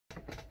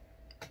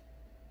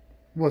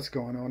What's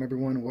going on,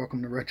 everyone?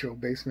 Welcome to Retro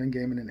Basement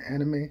Gaming and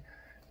Anime.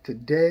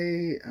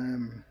 Today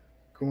I'm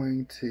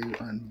going to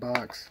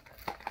unbox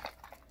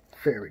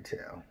Fairy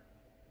Tail.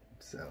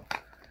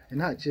 And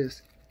not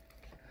just,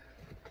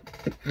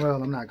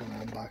 well, I'm not going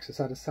to unbox this.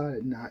 I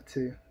decided not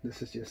to.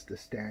 This is just the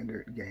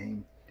standard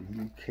game, the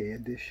UK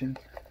edition.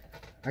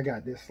 I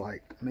got this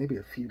like maybe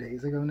a few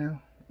days ago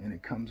now, and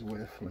it comes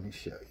with, let me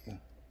show you,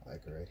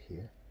 like right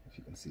here, if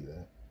you can see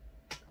that.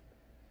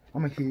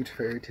 I'm a huge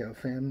Fairy Tail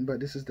fan, but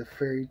this is the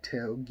Fairy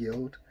Tail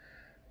Guild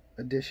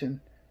edition.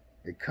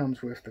 It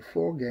comes with the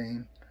full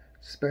game,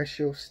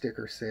 special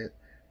sticker set,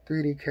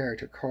 3D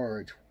character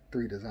cards,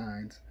 3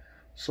 designs,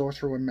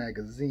 Sorcerer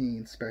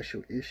Magazine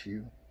special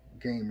issue,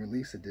 game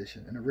release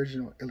edition, an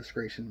original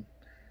illustration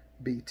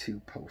B2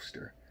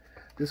 poster.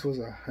 This was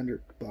 $100,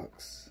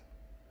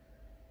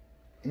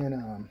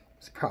 and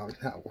it's probably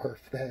not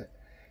worth that.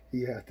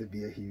 You have to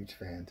be a huge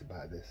fan to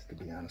buy this, to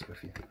be honest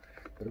with you.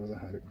 But it was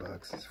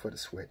 $100. It's for the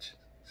Switch.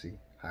 See,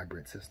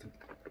 hybrid system.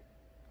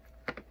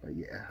 But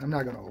yeah, I'm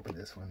not gonna open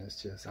this one.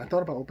 It's just, I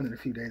thought about opening it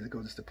a few days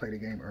ago just to play the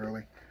game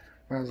early,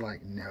 but I was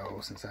like, no,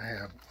 since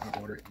I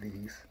ordered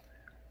these.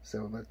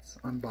 So let's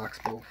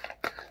unbox both.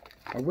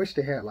 I wish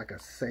they had like a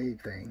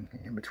save thing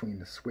in between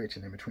the Switch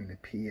and in between the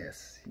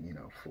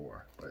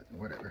PS4, but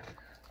whatever.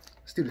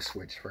 Let's do the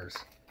Switch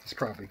first. It's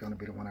probably gonna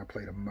be the one I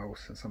play the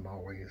most, since I'm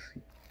always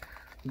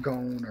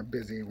gone or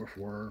busy with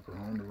work or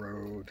on the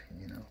road,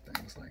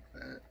 things like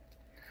that.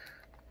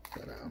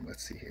 But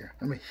let's see here.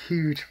 I'm a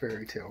huge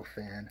Fairy Tail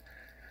fan.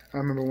 I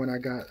remember when I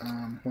got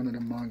one of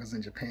the mangas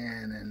in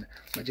Japan, and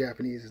my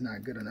Japanese is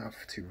not good enough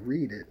to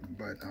read it,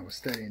 but I was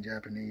studying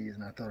Japanese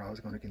and I thought I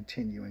was going to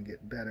continue and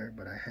get better,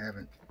 but I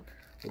haven't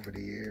over the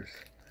years.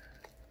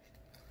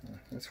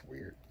 That's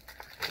weird.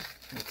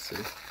 Let's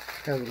see.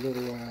 Has a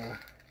little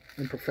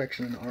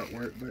imperfection in the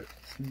artwork, but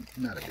it's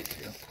not a big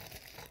deal.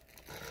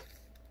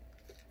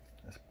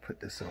 Let's put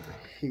this over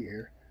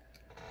here,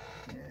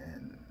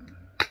 and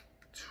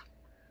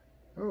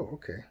oh,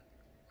 okay.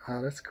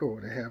 That's cool.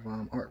 They have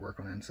artwork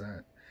on the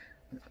inside.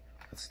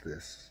 What's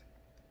this?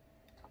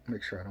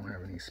 Make sure I don't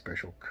have any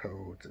special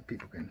codes that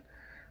people can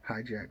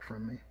hijack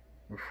from me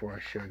before I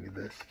show you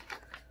this.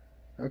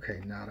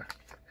 Okay, nada.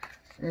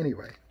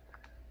 Anyway,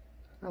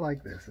 I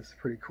like this. It's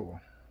pretty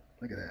cool.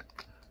 Look at that.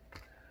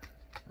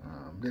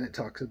 Then it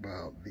talks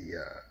about the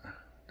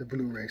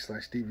Blu-ray /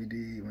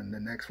 DVD when the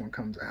next one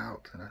comes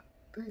out, and I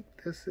think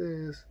this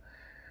is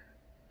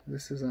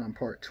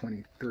part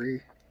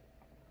 23.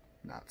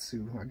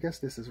 Natsu. I guess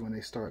this is when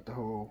they start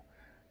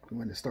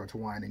when it starts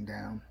winding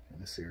down in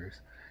the series.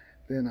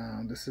 Then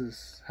this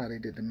is how they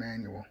did the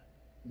manual.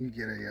 You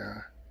get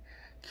a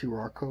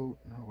QR code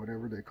or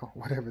whatever they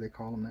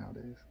call them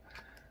nowadays.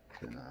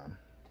 Then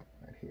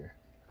right here.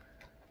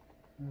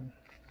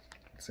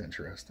 It's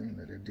interesting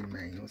that they do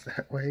manuals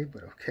that way,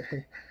 but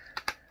okay.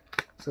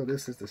 So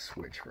this is the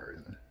Switch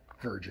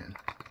version.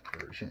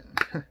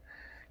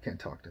 Can't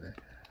talk today.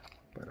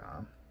 But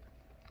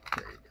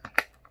there you go.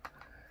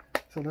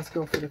 So let's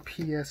go for the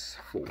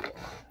PS4.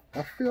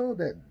 I feel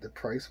that the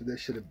price for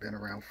this should have been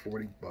around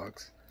 $40,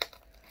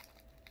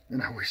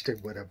 and I wish they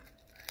would have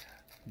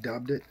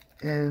dubbed it.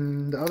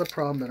 And the other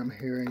problem that I'm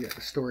hearing is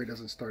the story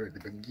doesn't start at the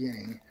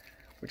beginning,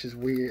 which is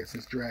weird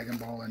since Dragon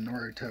Ball and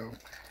Naruto,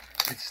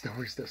 it's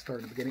stories that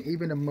start at the beginning.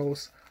 Even the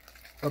most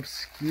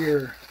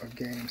obscure of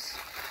games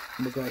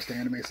in regards to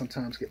anime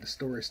sometimes get the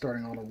story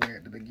starting all the way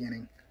at the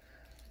beginning.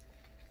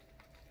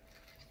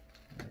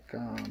 Like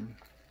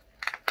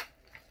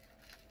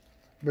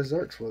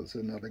Berserk was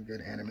another good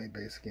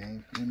anime-based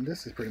game, and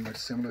this is pretty much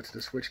similar to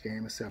the Switch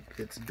game, except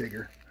it's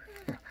bigger.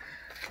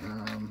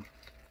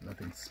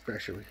 Nothing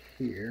special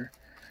here.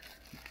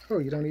 Oh,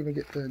 you don't even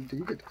get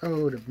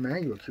oh, the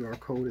manual QR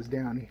code is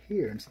down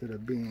here instead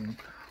of being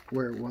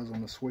where it was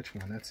on the Switch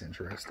one. That's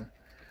interesting.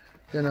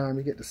 Then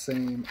you get the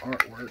same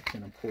artwork,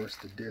 and of course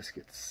the disc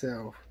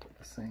itself,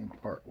 the same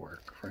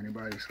artwork. For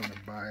anybody who's going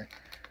to buy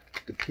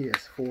the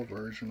PS4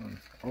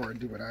 version, or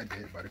do what I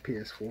did, buy the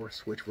PS4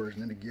 Switch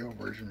version and the Guild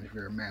version if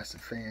you're a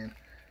massive fan.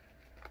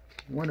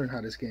 I'm wondering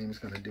how this game is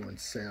going to do in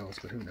sales,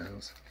 but who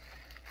knows.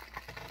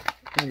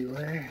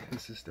 Anyway,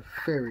 this is the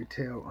Fairy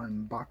Tail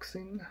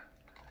unboxing.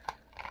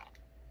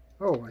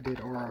 Oh, I did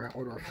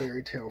order a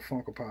Fairy Tail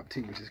Funko Pop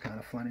too, which is kind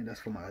of funny.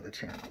 That's for my other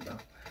channel though.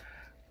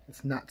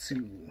 It's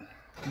Natsu.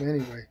 But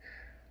anyway,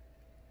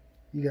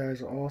 you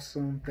guys are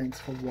awesome. Thanks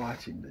for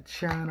watching the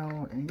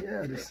channel. And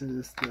yeah, this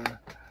is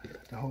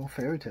the whole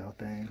Fairy Tail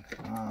thing.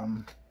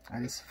 I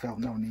just felt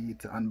no need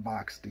to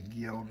unbox the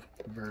Guild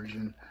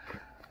version.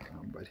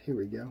 But here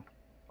we go.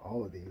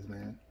 All of these,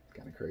 man. It's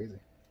kind of crazy.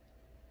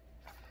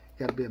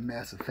 You gotta be a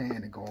massive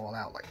fan to go all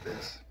out like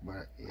this.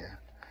 But yeah.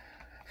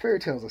 Fairy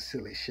Tail's a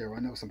silly show. I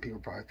know some people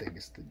probably think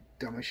it's the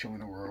dumbest show in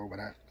the world, but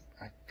I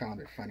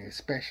found it funny,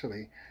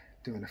 especially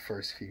during the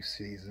first few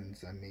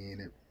seasons. I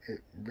mean,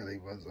 it really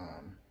was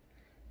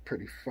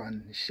pretty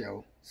fun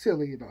show.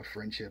 Silly about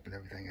friendship and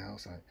everything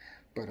else.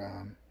 But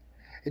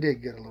it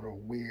did get a little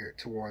weird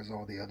towards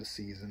all the other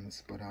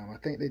seasons. But I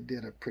think they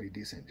did a pretty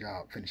decent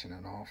job finishing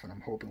it off, and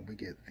I'm hoping we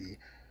get the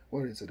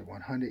what is it, a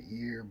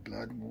 100-year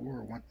blood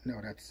war?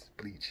 No, that's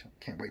Bleach.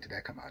 Can't wait till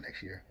that come out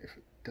next year if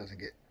it doesn't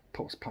get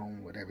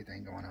postponed with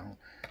everything going on.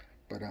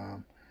 But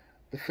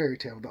the fairy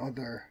tale, the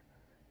other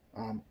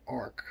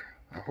arc,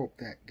 I hope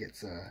that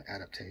gets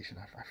adaptation.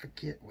 I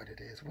forget what it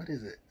is. What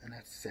is it? And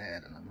that's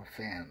sad, and I'm a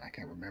fan, and I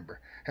can't remember.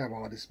 I have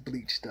all this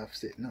Bleach stuff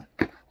sitting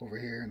over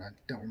here, and I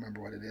don't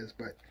remember what it is,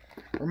 but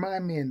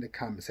remind me in the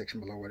comment section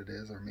below what it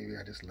is, or maybe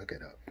I just look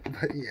it up.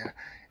 But yeah,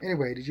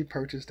 anyway, did you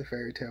purchase the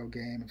fairy tale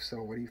game? If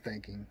so, what are you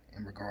thinking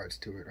in regards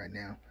to it right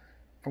now?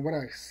 From what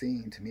I've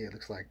seen, to me it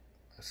looks like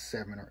a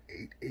 7 or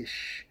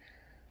 8-ish.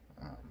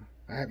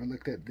 I haven't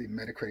looked at the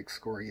Metacritic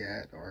score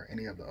yet, or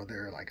any of the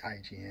other like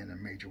IGN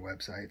and major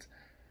websites,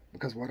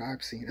 because what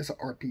I've seen, it's an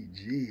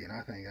RPG, and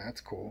I think that's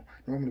cool.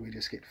 Normally we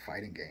just get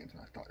fighting games,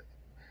 and I thought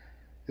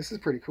this is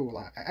pretty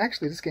cool.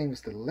 Actually, this game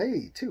was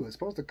delayed too. It's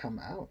supposed to come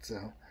out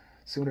so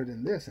sooner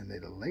than this, and they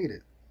delayed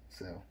it.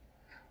 So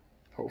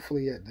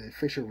hopefully at the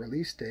official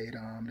release date,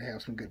 they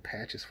have some good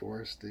patches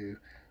for us to,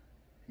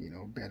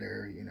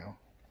 better,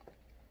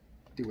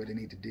 do what they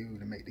need to do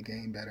to make the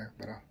game better.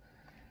 But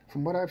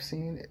from what I've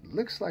seen, it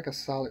looks like a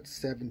solid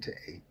 7 to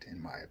 8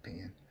 in my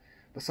opinion.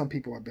 But some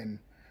people have been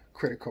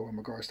critical in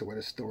regards to where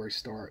the story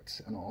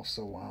starts, and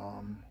also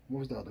what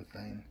was the other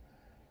thing?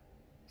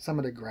 Some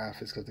of the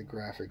graphics, because the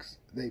graphics,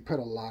 they put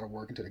a lot of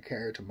work into the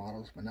character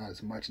models, but not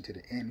as much into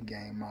the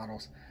in-game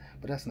models.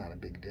 But that's not a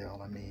big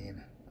deal. I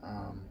mean,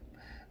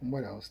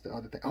 what else? The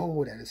other thing,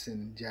 oh, that it's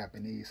in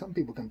Japanese. Some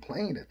people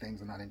complain that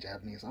things are not in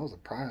Japanese. I was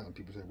surprised when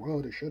people say,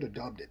 well, they should have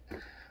dubbed it.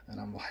 And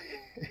I'm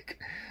like,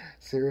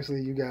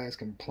 seriously, you guys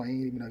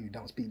complain even though you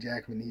don't speak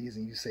Japanese,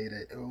 and you say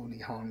that, oh,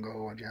 Nihongo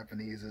or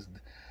Japanese is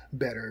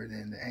better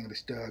than the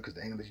English dub because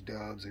the English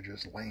dubs are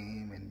just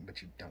lame,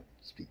 but you don't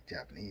speak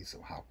Japanese,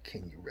 so how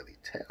can you really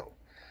tell?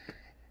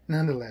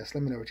 Nonetheless,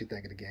 let me know what you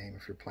think of the game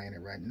if you're playing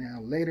it right now,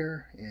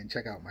 later, and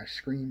check out my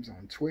streams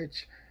on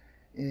Twitch.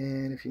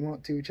 And if you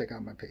want to, check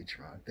out my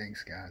Patreon.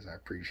 Thanks, guys. I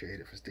appreciate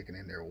it for sticking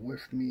in there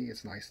with me.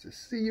 It's nice to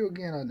see you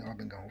again. I know I've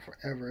been gone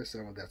forever,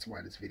 so that's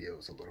why this video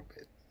is a little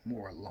bit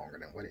more longer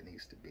than what it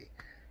needs to be.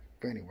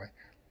 But anyway,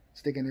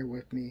 stick in there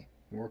with me.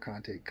 More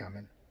content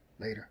coming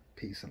later.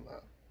 Peace and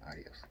love.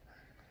 Adios.